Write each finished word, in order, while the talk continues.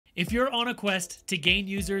If you're on a quest to gain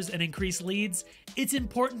users and increase leads, it's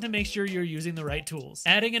important to make sure you're using the right tools.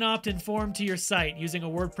 Adding an opt-in form to your site using a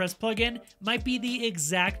WordPress plugin might be the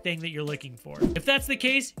exact thing that you're looking for. If that's the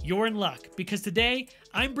case, you're in luck, because today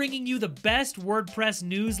I'm bringing you the best WordPress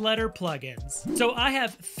newsletter plugins. So I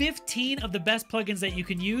have 15 of the best plugins that you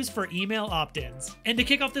can use for email opt-ins. And to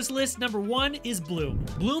kick off this list, number 1 is Bloom.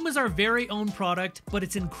 Bloom is our very own product, but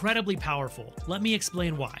it's incredibly powerful. Let me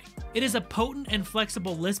explain why. It is a potent and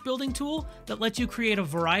flexible list building tool that lets you create a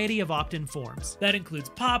variety of opt-in forms. That includes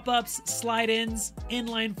pop-ups, slide-ins,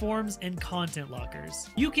 inline forms, and content lockers.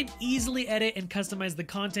 You can easily edit and customize the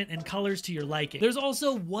content and colors to your liking. There's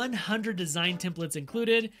also 100 design templates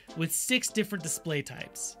included with 6 different display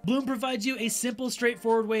types. Bloom provides you a simple,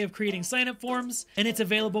 straightforward way of creating sign-up forms, and it's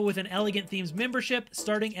available with an Elegant Themes membership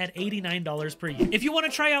starting at $89 per year. If you want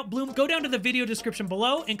to try out Bloom, go down to the video description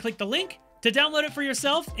below and click the link to download it for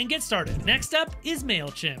yourself and get started. Next up is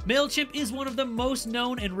MailChimp. MailChimp is one of the most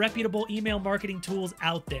known and reputable email marketing tools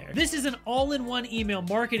out there. This is an all-in-one email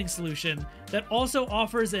marketing solution that also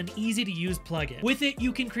offers an easy-to-use plugin. With it,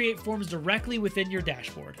 you can create forms directly within your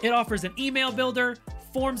dashboard. It offers an email builder,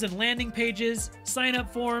 forms and landing pages,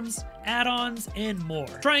 sign-up forms, add-ons, and more.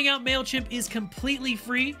 Trying out MailChimp is completely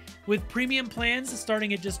free, with premium plans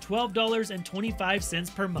starting at just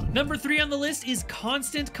 $12.25 per month. Number 3 on the list is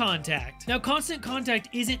Constant Contact. Now, Constant Contact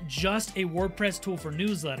isn't just a WordPress tool for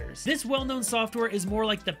newsletters. This well-known software is more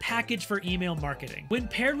like the package for email marketing. When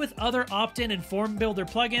paired with other opt-in and form builder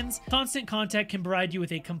plugins, Constant Contact can provide you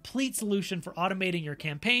with a complete solution for automating your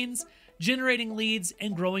campaigns, generating leads,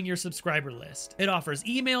 and growing your subscriber list. It offers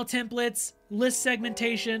email templates, list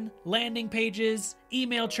segmentation, landing pages,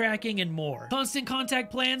 email tracking, and more. Constant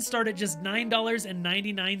Contact plans start at just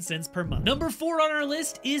 $9.99 per month. Number 4 on our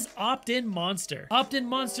list is OptinMonster.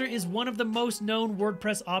 OptinMonster is one of the most known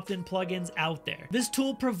WordPress opt-in plugins out there. This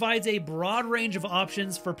tool provides a broad range of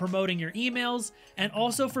options for promoting your emails and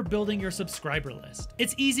also for building your subscriber list.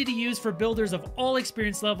 It's easy to use for builders of all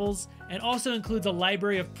experience levels and also includes a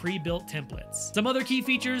library of pre-built templates. Some other key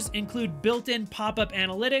features include built-in pop-up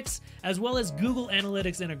analytics, as well as Google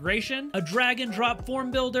Analytics integration, a drag and drop form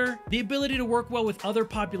builder, the ability to work well with other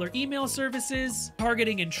popular email services,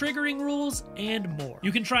 targeting and triggering rules, and more.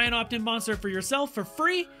 You can try an OptinMonster for yourself for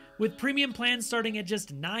free, with premium plans starting at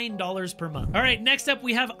just $9 per month. All right, next up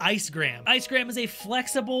we have Icegram. Icegram is a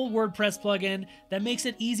flexible WordPress plugin that makes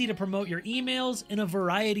it easy to promote your emails in a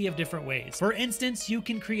variety of different ways. For instance, you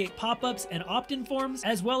can create pop-ups and opt-in forms,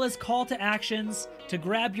 as well as call to actions to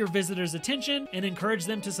grab your visitors' attention and encourage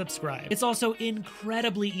them to subscribe. It's also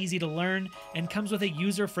incredibly easy to learn and comes with a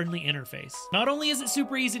user-friendly interface. Not only is it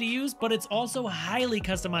super easy to use, but it's also highly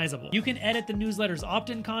customizable. You can edit the newsletter's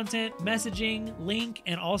opt-in content, messaging, link,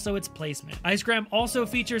 and also its placement. Icegram also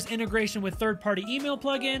features integration with third-party email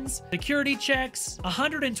plugins, security checks,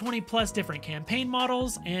 120 plus different campaign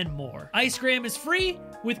models, and more. Icegram is free,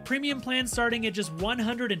 with premium plans starting at just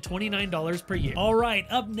 $129 per year. All right,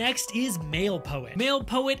 up next is MailPoet.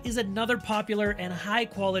 MailPoet is another popular and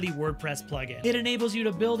high-quality WordPress plugin. It enables you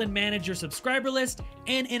to build and manage your subscriber list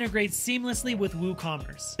and integrates seamlessly with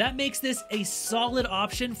WooCommerce. That makes this a solid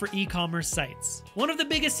option for e-commerce sites. One of the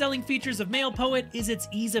biggest selling features of MailPoet is its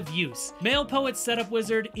ease of use. MailPoet's setup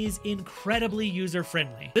wizard is incredibly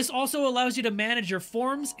user-friendly. This also allows you to manage your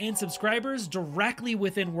forms and subscribers directly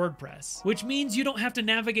within WordPress, which means you don't have to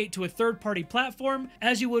navigate to a third-party platform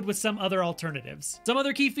as you would with some other alternatives. Some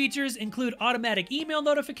other key features include automatic email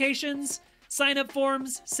notifications, sign-up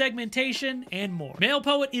forms, segmentation, and more.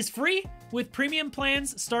 MailPoet is free, with premium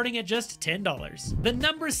plans starting at just $10. The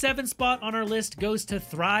number 7 spot on our list goes to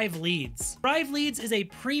Thrive Leads. Thrive Leads is a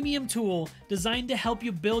premium tool designed to help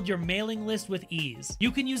you build your mailing list with ease.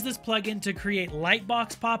 You can use this plugin to create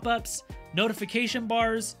lightbox pop-ups, notification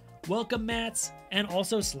bars, welcome mats, and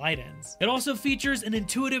also slide-ins. It also features an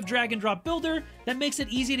intuitive drag-and-drop builder that makes it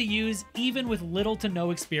easy to use even with little to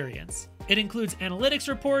no experience. It includes analytics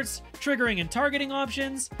reports, triggering and targeting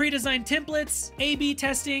options, pre-designed templates, A/B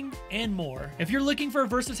testing, and more. If you're looking for a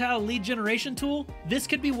versatile lead generation tool, this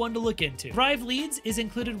could be one to look into. Thrive Leads is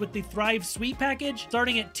included with the Thrive Suite package,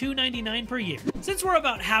 starting at $299 per year. Since we're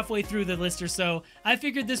about halfway through the list or so, I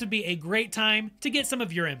figured this would be a great time to get some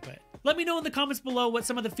of your input. Let me know in the comments below what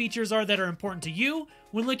some of the features are that are important to you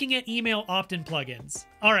when looking at email opt-in plugins.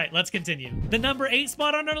 All right, let's continue. The number 8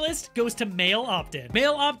 spot on our list goes to MailOptin.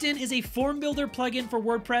 MailOptin is a form builder plugin for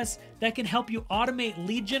WordPress that can help you automate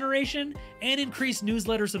lead generation and increase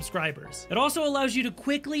newsletter subscribers. It also allows you to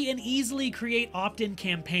quickly and easily create opt-in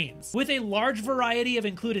campaigns. With a large variety of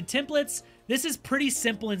included templates, This is pretty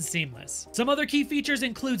simple and seamless. Some other key features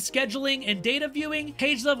include scheduling and data viewing,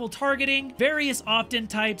 page level targeting, various opt-in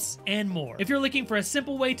types, and more. If you're looking for a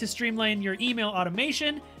simple way to streamline your email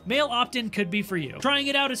automation, MailOptin could be for you. Trying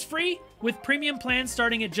it out is free, with premium plans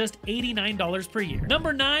starting at just $89 per year.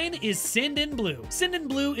 Number 9 is Sendinblue.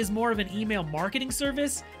 Sendinblue is more of an email marketing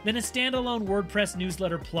service than a standalone WordPress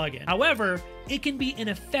newsletter plugin. However, it can be an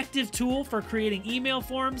effective tool for creating email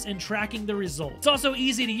forms and tracking the results. It's also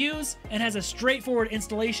easy to use and has a straightforward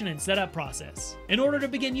installation and setup process. In order to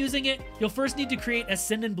begin using it, you'll first need to create a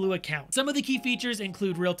Sendinblue account. Some of the key features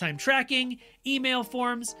include real-time tracking, email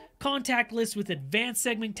forms, contact lists with advanced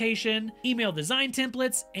segmentation, email design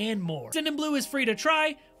templates, and more. Sendinblue is free to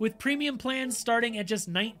try, with premium plans starting at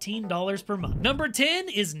just $19 per month. Number 10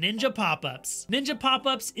 is Ninja Popups. Ninja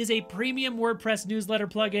Popups is a premium WordPress newsletter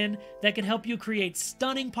plugin that can help you create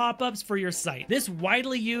stunning pop-ups for your site. This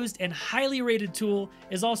widely used and highly rated tool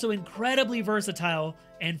is also incredibly versatile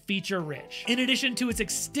and feature-rich. In addition to its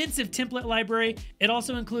extensive template library, it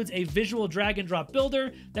also includes a visual drag-and-drop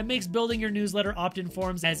builder that makes building your newsletter opt-in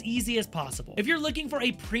forms as easy as possible. If you're looking for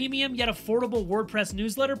a premium yet affordable WordPress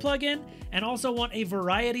newsletter plugin and also want a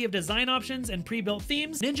variety of design options and pre-built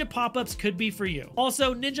themes, Ninja Popups could be for you.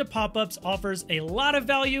 Also, Ninja Popups offers a lot of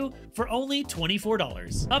value for only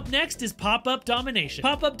 $24. Up next is PopUp Domination.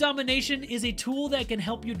 PopUp Domination is a tool that can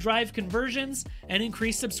help you drive conversions and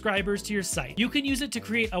increase subscribers to your site. You can use it to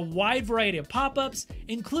create a wide variety of pop-ups,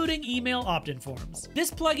 including email opt-in forms.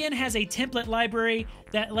 This plugin has a template library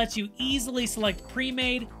that lets you easily select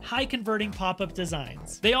pre-made, high-converting pop-up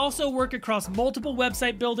designs. They also work across multiple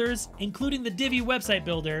website builders, including the Divi website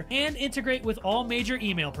builder, and integrate with all major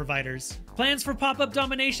email providers. Plans for PopUp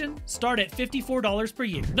Domination start at $54 per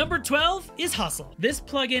year. Number 12 is Hustle. This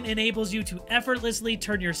plugin enables you to effortlessly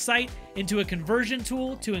turn your site into a conversion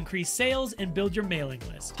tool to increase sales and build your mailing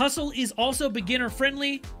list. Hustle is also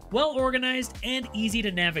beginner-friendly, well-organized, and easy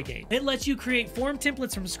to navigate. It lets you create form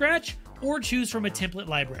templates from scratch or choose from a template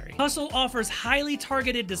library. Hustle offers highly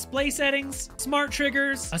targeted display settings, smart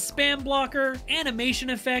triggers, a spam blocker,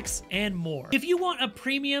 animation effects, and more. If you want a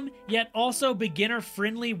premium yet also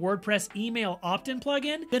beginner-friendly WordPress email opt-in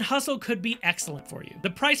plugin, then Hustle could be excellent for you.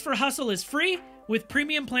 The price for Hustle is free, with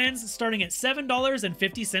premium plans starting at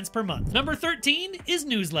 $7.50 per month. Number 13 is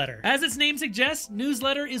Newsletter. As its name suggests,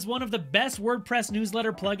 Newsletter is one of the best WordPress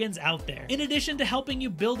newsletter plugins out there. In addition to helping you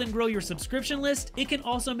build and grow your subscription list, it can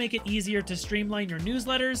also make it easier to streamline your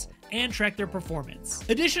newsletters and track their performance.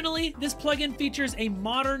 Additionally, this plugin features a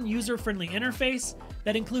modern, user-friendly interface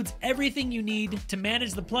that includes everything you need to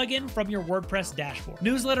manage the plugin from your WordPress dashboard.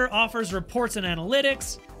 Newsletter offers reports and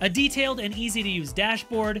analytics, a detailed and easy-to-use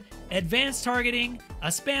dashboard, advanced targeting, a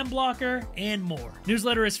spam blocker, and more.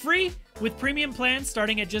 Newsletter is free, with premium plans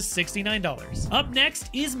starting at just $69. Up next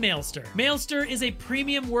is Mailster. Mailster is a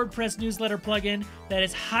premium WordPress newsletter plugin that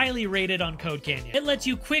is highly rated on CodeCanyon. It lets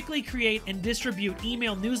you quickly create and distribute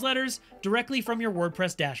email newsletters directly from your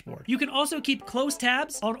WordPress dashboard. You can also keep close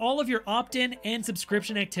tabs on all of your opt-in and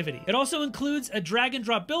subscription activity. It also includes a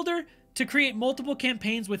drag-and-drop builder to create multiple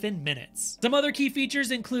campaigns within minutes. Some other key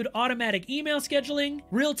features include automatic email scheduling,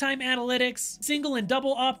 real-time analytics, single and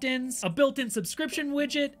double opt-ins, a built-in subscription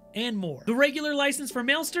widget, and more. The regular license for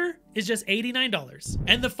Mailster is just $89.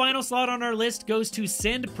 And the final slot on our list goes to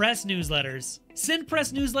SendPress Newsletters.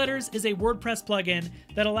 SendPress Newsletters is a WordPress plugin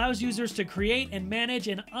that allows users to create and manage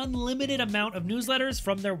an unlimited amount of newsletters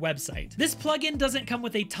from their website. This plugin doesn't come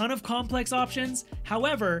with a ton of complex options.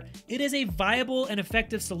 However, it is a viable and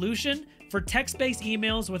effective solution for text-based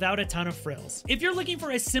emails without a ton of frills. If you're looking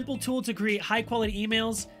for a simple tool to create high-quality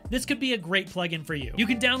emails, this could be a great plugin for you. You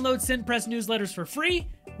can download SendPress Newsletters for free,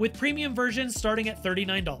 with premium versions starting at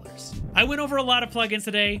 $39. I went over a lot of plugins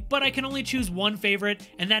today, but I can only choose one favorite,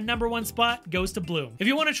 and that number one spot goes to Bloom. If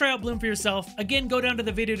you want to try out Bloom for yourself, again, go down to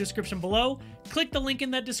the video description below, click the link in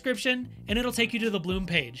that description, and it'll take you to the Bloom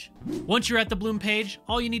page. Once you're at the Bloom page,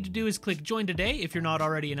 all you need to do is click Join Today if you're not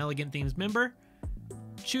already an Elegant Themes member,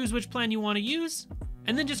 choose which plan you want to use,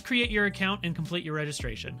 and then just create your account and complete your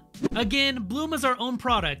registration. Again, Bloom is our own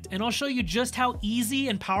product, and I'll show you just how easy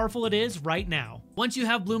and powerful it is right now. Once you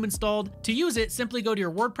have Bloom installed, to use it, simply go to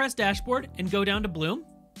your WordPress dashboard and go down to Bloom,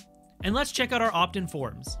 and let's check out our opt-in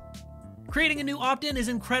forms. Creating a new opt-in is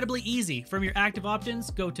incredibly easy. From your active opt-ins,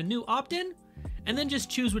 go to New Opt-in, and then just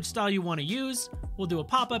choose which style you want to use. We'll do a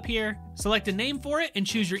pop-up here, select a name for it and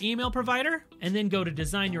choose your email provider, and then go to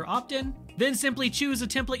Design Your Opt-in. Then simply choose a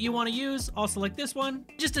template you want to use. I'll select this one.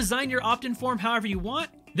 Just design your opt-in form however you want.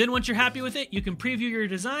 Then once you're happy with it, you can preview your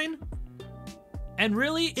design, And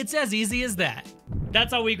really, it's as easy as that.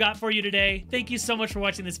 That's all we've got for you today. Thank you so much for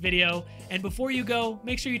watching this video. And before you go,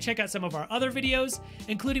 make sure you check out some of our other videos,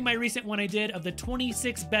 including my recent one I did of the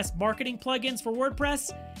 26 best marketing plugins for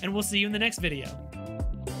WordPress, and we'll see you in the next video.